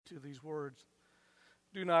to these words.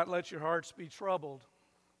 Do not let your hearts be troubled.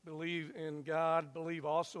 Believe in God, believe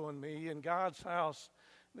also in me. In God's house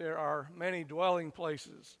there are many dwelling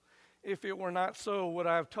places. If it were not so, would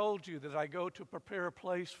I have told you that I go to prepare a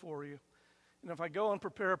place for you? And if I go and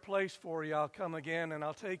prepare a place for you, I'll come again and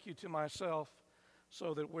I'll take you to myself,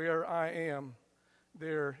 so that where I am,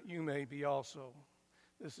 there you may be also.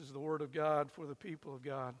 This is the word of God for the people of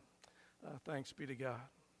God. Thanks be to God.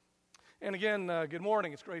 And again, good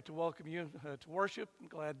morning. It's great to welcome you to worship. I'm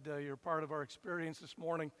glad you're part of our experience this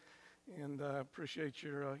morning, and appreciate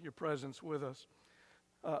your presence with us.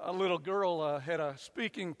 A little girl had a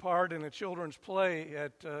speaking part in a children's play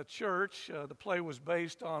at church. The play was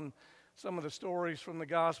based on some of the stories from the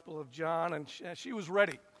Gospel of John, and she was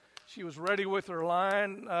ready. She was ready with her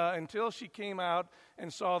line until she came out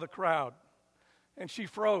and saw the crowd, and she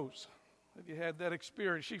froze. Have you had that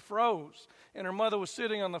experience? She froze, and her mother was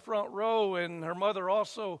sitting on the front row, and her mother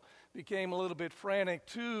also became a little bit frantic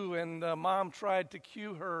too, and Mom tried to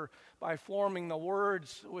cue her by forming the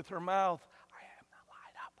words with her mouth, I am the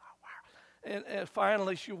light of the world. And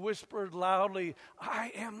finally she whispered loudly,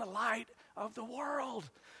 I am the light of the world.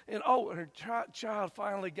 And her child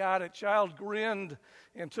finally got it. Child grinned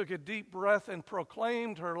and took a deep breath and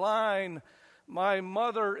proclaimed her line, my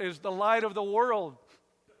mother is the light of the world.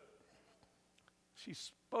 She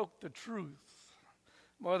spoke the truth.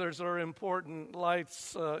 Mothers are important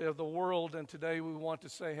lights of the world, and today we want to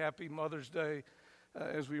say Happy Mother's Day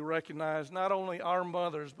as we recognize not only our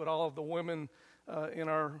mothers, but all of the women in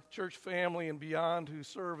our church family and beyond who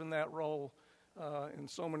serve in that role in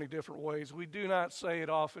so many different ways. We do not say it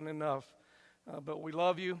often enough, but we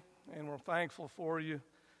love you, and we're thankful for you,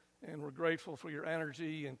 and we're grateful for your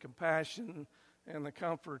energy and compassion and the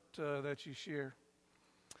comfort that you share.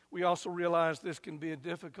 We also realize this can be a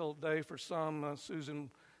difficult day for some. Susan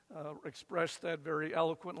expressed that very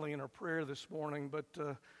eloquently in her prayer this morning, but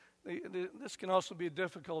this can also be a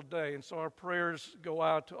difficult day, and so our prayers go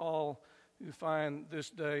out to all who find this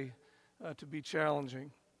day to be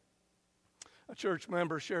challenging. A church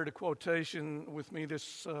member shared a quotation with me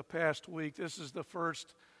this past week. This is the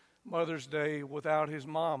first Mother's Day without his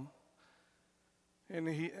mom. And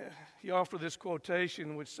he offered this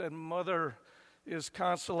quotation which said, Mother is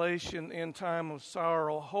consolation in time of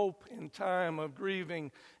sorrow, hope in time of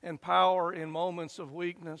grieving, and power in moments of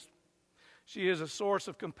weakness. She is a source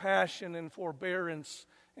of compassion and forbearance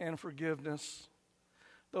and forgiveness.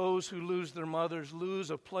 Those who lose their mothers lose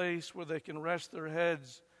a place where they can rest their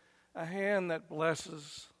heads, a hand that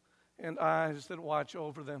blesses, and eyes that watch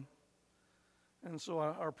over them. And so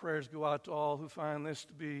our prayers go out to all who find this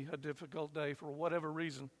to be a difficult day for whatever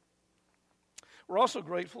reason. We're also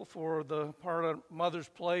grateful for the part of Mother's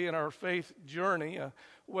play in our faith journey. A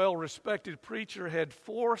well-respected preacher had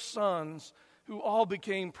 4 sons who all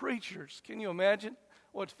became preachers. Can you imagine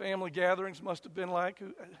what family gatherings must have been like?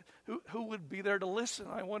 Who would be there to listen,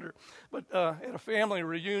 I wonder. But at a family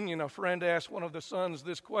reunion, a friend asked one of the sons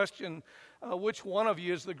this question, which one of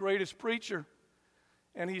you is the greatest preacher?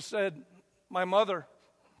 And he said, my mother.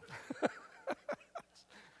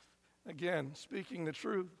 Again, speaking the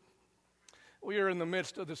truth. We are in the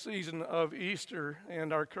midst of the season of Easter,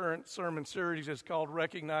 and our current sermon series is called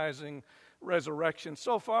Recognizing Resurrection.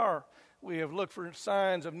 So far, we have looked for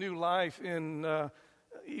signs of new life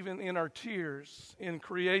even in our tears, in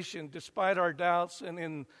creation, despite our doubts, and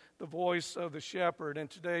in the voice of the shepherd. And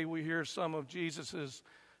today we hear some of Jesus'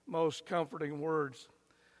 most comforting words.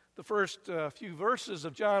 The first few verses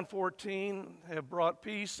of John 14 have brought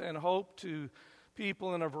peace and hope to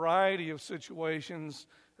people in a variety of situations,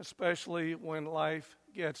 especially when life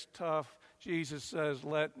gets tough. Jesus says,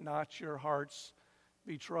 let not your hearts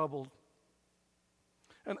be troubled.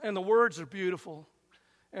 And the words are beautiful,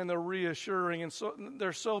 and they're reassuring, and so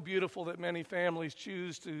they're so beautiful that many families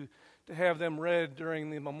choose to have them read during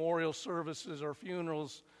the memorial services or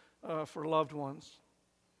funerals for loved ones.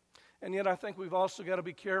 And yet I think we've also got to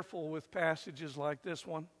be careful with passages like this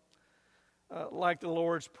one, like the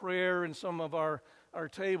Lord's Prayer and some of our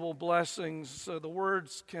table blessings. The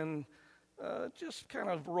words can just kind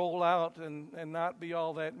of roll out and not be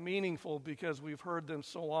all that meaningful because we've heard them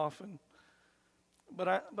so often.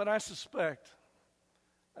 But I suspect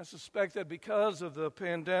that because of the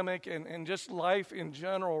pandemic and just life in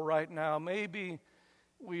general right now, maybe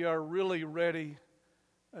we are really ready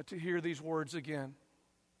to hear these words again.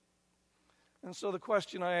 And so the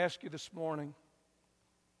question I ask you this morning,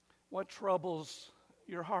 what troubles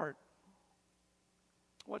your heart?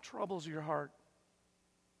 What troubles your heart?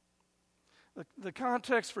 The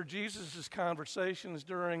context for Jesus' conversations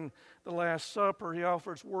during the Last Supper, he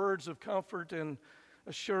offers words of comfort and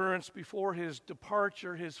assurance before his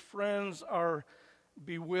departure. His friends are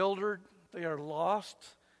bewildered. They are lost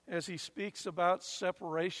as he speaks about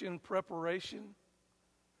separation, preparation.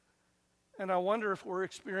 And I wonder if we're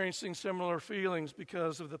experiencing similar feelings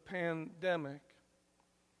because of the pandemic.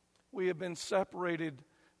 We have been separated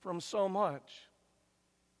from so much.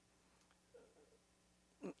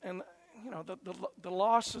 And, the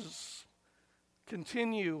losses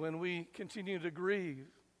continue, and we continue to grieve.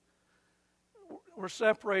 We're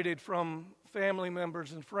separated from family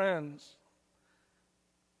members and friends.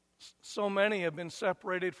 So many have been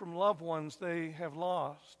separated from loved ones they have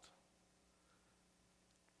lost.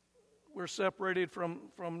 We're separated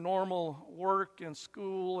from normal work and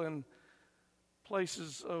school and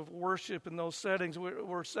places of worship in those settings.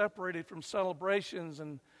 We're separated from celebrations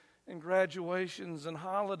and graduations and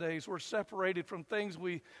holidays. We're separated from things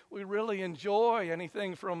we really enjoy,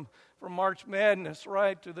 anything from March Madness,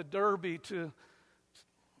 right, to the Derby, to,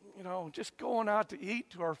 just going out to eat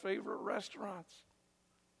to our favorite restaurants.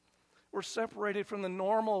 We're separated from the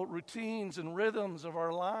normal routines and rhythms of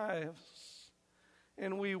our lives.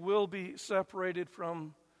 And we will be separated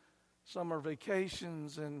from summer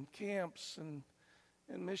vacations and camps and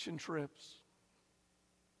mission trips.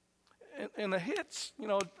 And the hits,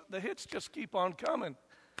 the hits just keep on coming.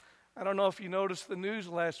 I don't know if you noticed the news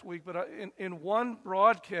last week, but in one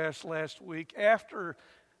broadcast last week, after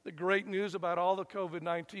the great news about all the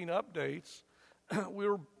COVID-19 updates, we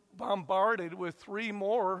were bombarded with 3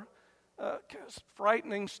 more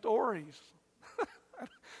frightening stories.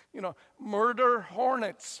 Murder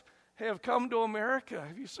hornets have come to America.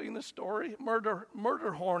 Have you seen the story?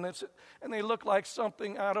 Murder hornets, and they look like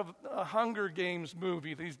something out of a Hunger Games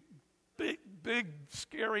movie. These big,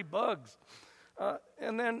 scary bugs.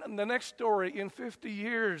 And then the next story, in 50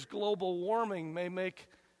 years, global warming may make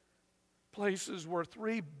places where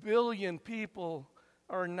 3 billion people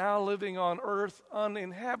are now living on Earth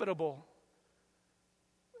uninhabitable.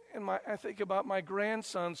 And I think about my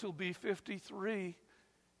grandsons who'll be 53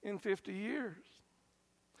 in 50 years.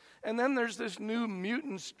 And then there's this new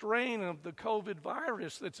mutant strain of the COVID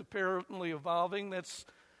virus that's apparently evolving that's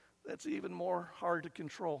even more hard to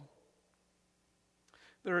control.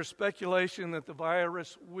 There is speculation that the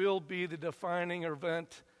virus will be the defining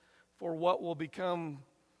event for what will become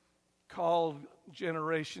called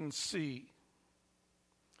Generation C.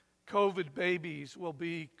 COVID babies will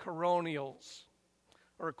be coronials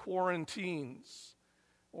or quarantines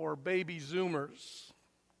or baby Zoomers.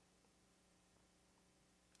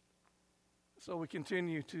 So we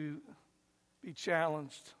continue to be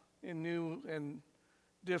challenged in new and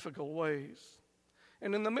difficult ways.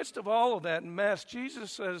 And in the midst of all of that mess,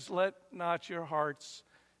 Jesus says, "Let not your hearts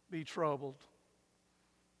be troubled."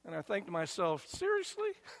 And I think to myself,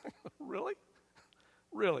 seriously? Really?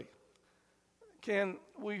 Really? Can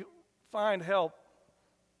we find help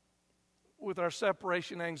with our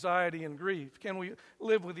separation anxiety and grief? Can we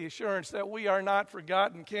live with the assurance that we are not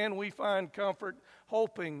forgotten? Can we find comfort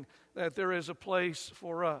hoping that there is a place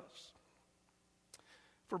for us?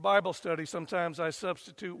 For Bible study, sometimes I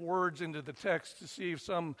substitute words into the text to see if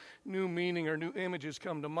some new meaning or new images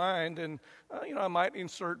come to mind. And, I might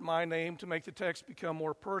insert my name to make the text become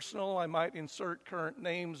more personal. I might insert current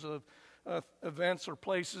names of events or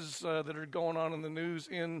places that are going on in the news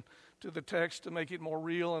into the text to make it more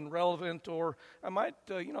real and relevant. Or I might,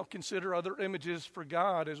 consider other images for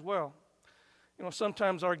God as well.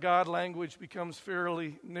 Sometimes our God language becomes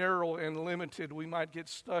fairly narrow and limited. We might get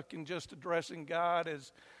stuck in just addressing God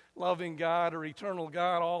as loving God or eternal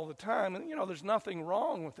God all the time. And, there's nothing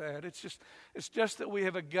wrong with that. It's just that we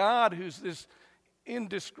have a God who's this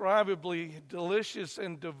indescribably delicious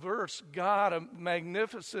and diverse God, a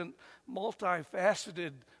magnificent,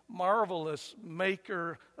 multifaceted, marvelous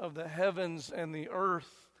maker of the heavens and the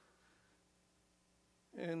earth.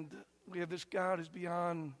 And we have this God who's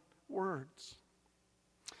beyond words.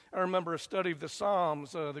 I remember a study of the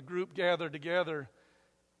Psalms. The group gathered together,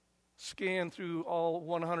 scanned through all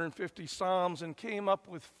 150 Psalms, and came up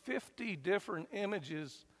with 50 different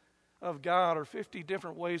images of God, or 50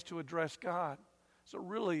 different ways to address God. It's a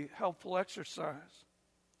really helpful exercise.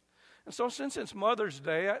 And so since it's Mother's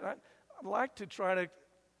Day, I'd like to try to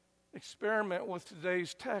experiment with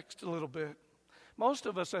today's text a little bit. Most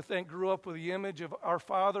of us, I think, grew up with the image of our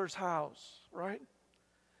Father's house, right?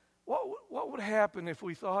 What would happen if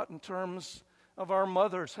we thought in terms of our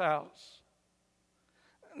mother's house?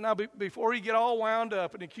 Now, before you get all wound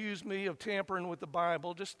up and accuse me of tampering with the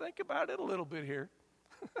Bible, just think about it a little bit here.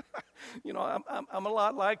 I'm a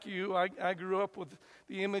lot like you. I grew up with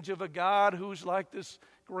the image of a God who's like this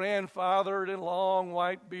grandfather in long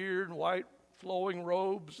white beard and white flowing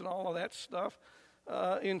robes and all of that stuff.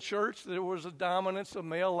 in church there was a dominance of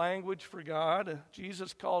male language for God.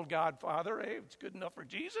 Jesus called God Father. Hey, it's good enough for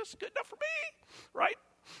Jesus, good enough for me, right?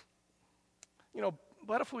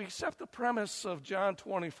 But if we accept the premise of John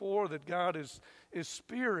 24 that God is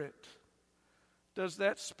spirit, does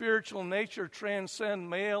that spiritual nature transcend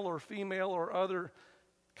male or female or other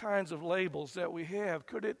kinds of labels that we have?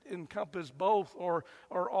 Could it encompass both or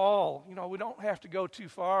all? We don't have to go too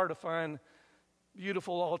far to find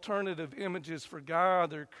beautiful alternative images for God.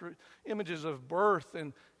 They're images of birth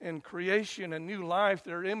and creation and new life.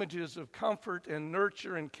 They're images of comfort and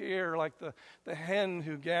nurture and care, like the hen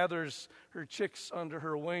who gathers her chicks under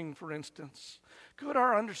her wing, for instance. Could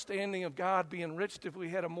our understanding of God be enriched if we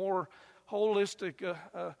had a more holistic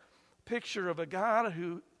picture of a God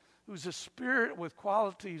who's a spirit with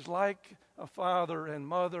qualities like a father and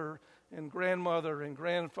mother and grandmother and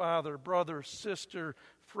grandfather, brother, sister,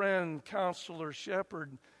 friend, counselor,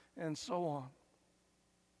 shepherd, and so on?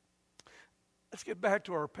 Let's get back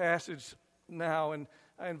to our passage now, and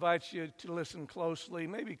I invite you to listen closely.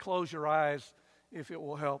 Maybe close your eyes if it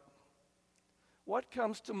will help. What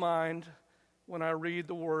comes to mind when I read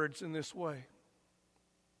the words in this way?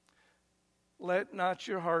 Let not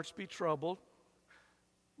your hearts be troubled.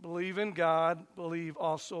 Believe in God, believe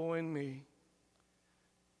also in me.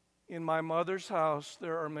 In my mother's house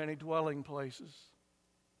there are many dwelling places.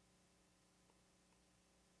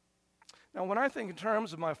 Now, when I think in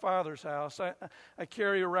terms of my Father's house, I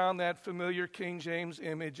carry around that familiar King James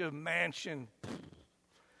image of mansion.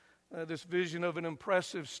 This vision of an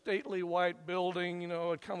impressive, stately white building,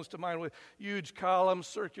 it comes to mind with huge columns,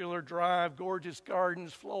 circular drive, gorgeous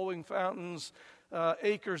gardens, flowing fountains,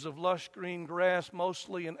 acres of lush green grass,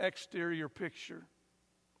 mostly an exterior picture.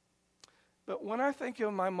 But when I think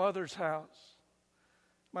of my mother's house,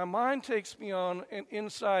 my mind takes me on an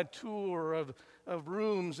inside tour of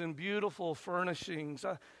rooms and beautiful furnishings.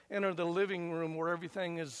 I enter the living room where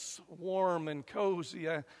everything is warm and cozy.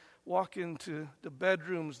 I walk into the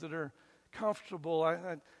bedrooms that are comfortable.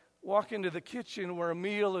 I walk into the kitchen where a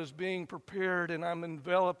meal is being prepared, and I'm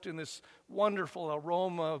enveloped in this wonderful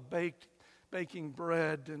aroma of baking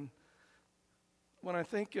bread. And when I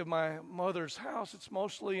think of my mother's house, it's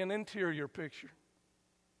mostly an interior picture.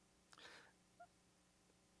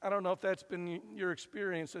 I don't know if that's been your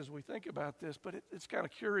experience as we think about this, but it's kind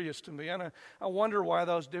of curious to me. And I wonder why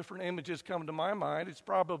those different images come to my mind. It's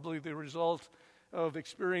probably the result of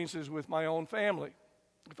experiences with my own family,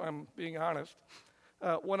 if I'm being honest.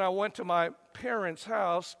 When I went to my parents'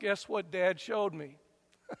 house, guess what Dad showed me?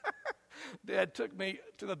 Dad took me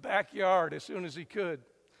to the backyard as soon as he could.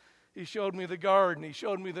 He showed me the garden. He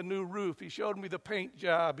showed me the new roof. He showed me the paint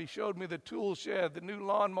job. He showed me the tool shed, the new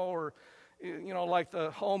lawnmower. Like the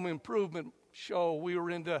home improvement show, we were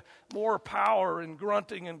into more power and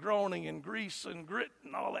grunting and groaning and grease and grit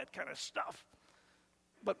and all that kind of stuff.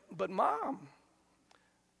 But Mom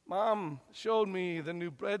showed me the new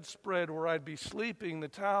bedspread where I'd be sleeping, the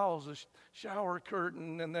towels, the shower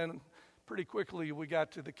curtain, and then pretty quickly we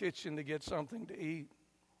got to the kitchen to get something to eat.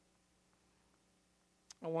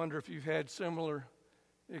 I wonder if you've had similar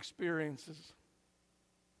experiences.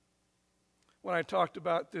 When I talked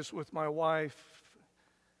about this with my wife,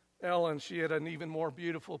 Ellen, she had an even more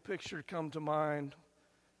beautiful picture come to mind.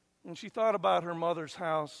 When she thought about her mother's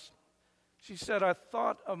house, she said, I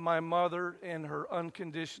thought of my mother and her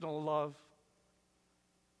unconditional love.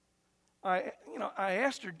 I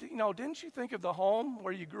asked her, didn't you think of the home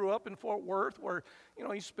where you grew up in Fort Worth, where,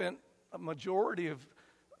 you spent a majority of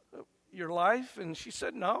your life? And she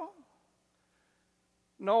said, no.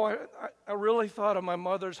 No, I really thought of my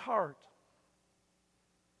mother's heart.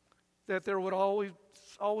 That there would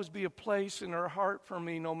always be a place in her heart for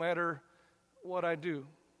me no matter what I do.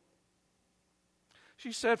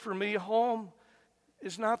 She said, for me, home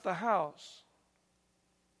is not the house.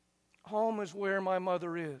 Home is where my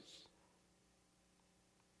mother is.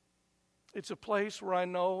 It's a place where I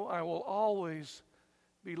know I will always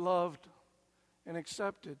be loved and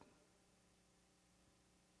accepted.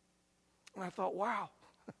 And I thought, wow,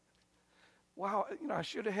 I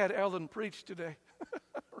should have had Ellen preach today.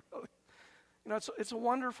 Really. It's a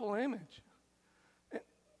wonderful image.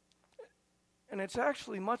 And it's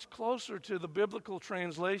actually much closer to the biblical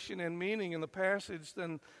translation and meaning in the passage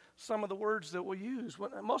than some of the words that we use.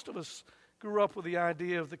 Most of us grew up with the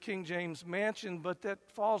idea of the King James mansion, but that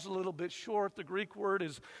falls a little bit short. The Greek word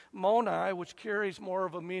is monai, which carries more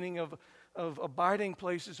of a meaning of abiding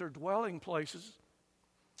places or dwelling places.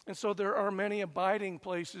 And so there are many abiding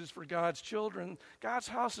places for God's children. God's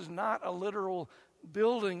house is not a literal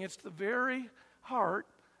building. It's the very heart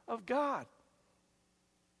of God.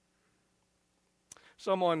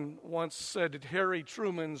 Someone once said to Harry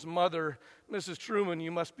Truman's mother, "Mrs. Truman, you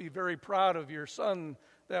must be very proud of your son,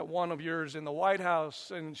 that one of yours in the White House."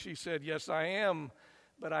 And she said, "Yes, I am,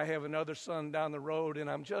 but I have another son down the road, and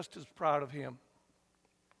I'm just as proud of him."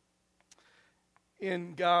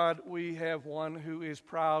 In God, we have one who is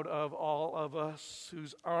proud of all of us,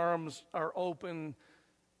 whose arms are open,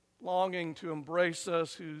 longing to embrace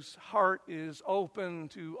us, whose heart is open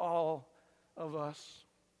to all of us.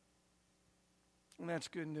 And that's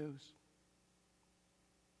good news.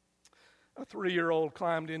 A 3-year-old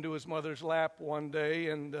climbed into his mother's lap one day,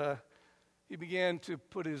 and he began to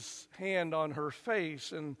put his hand on her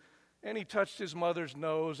face, and he touched his mother's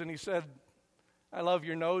nose, and he said, "I love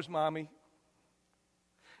your nose, Mommy."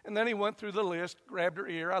 And then he went through the list, grabbed her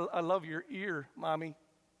ear. I love your ear, Mommy.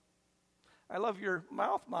 I love your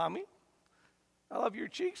mouth, Mommy. I love your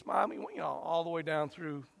cheeks, Mommy. All the way down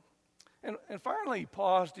through. And finally he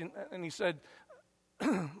paused and he said,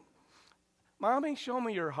 "Mommy, show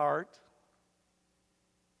me your heart."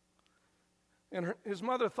 And his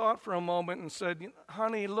mother thought for a moment and said,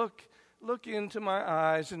 "Honey, look into my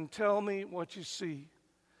eyes and tell me what you see.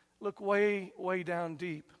 Look way, way down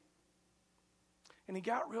deep." And he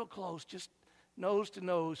got real close, just nose to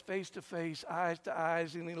nose, face to face, eyes to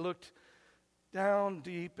eyes, and he looked down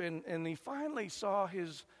deep, and he finally saw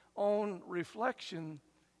his own reflection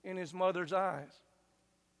in his mother's eyes.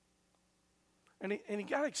 And he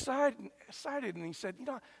got excited, and he said,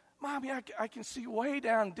 "Mommy, I can see way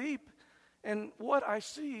down deep, and what I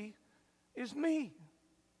see is me."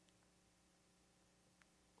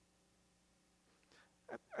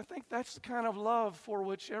 I think that's the kind of love for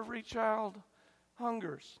which every child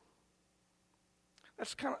hungers.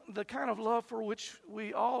 That's the kind of love for which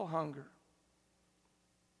we all hunger.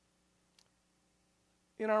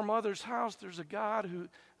 In our mother's house, there's a God who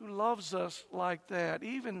loves us like that,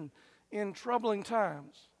 even in troubling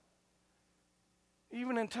times.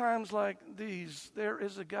 Even in times like these, there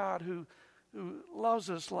is a God who loves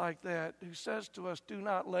us like that, who says to us, "Do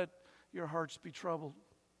not let your hearts be troubled."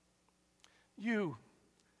 You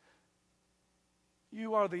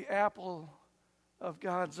are the apple of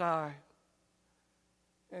God's eye,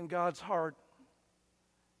 and God's heart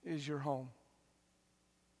is your home.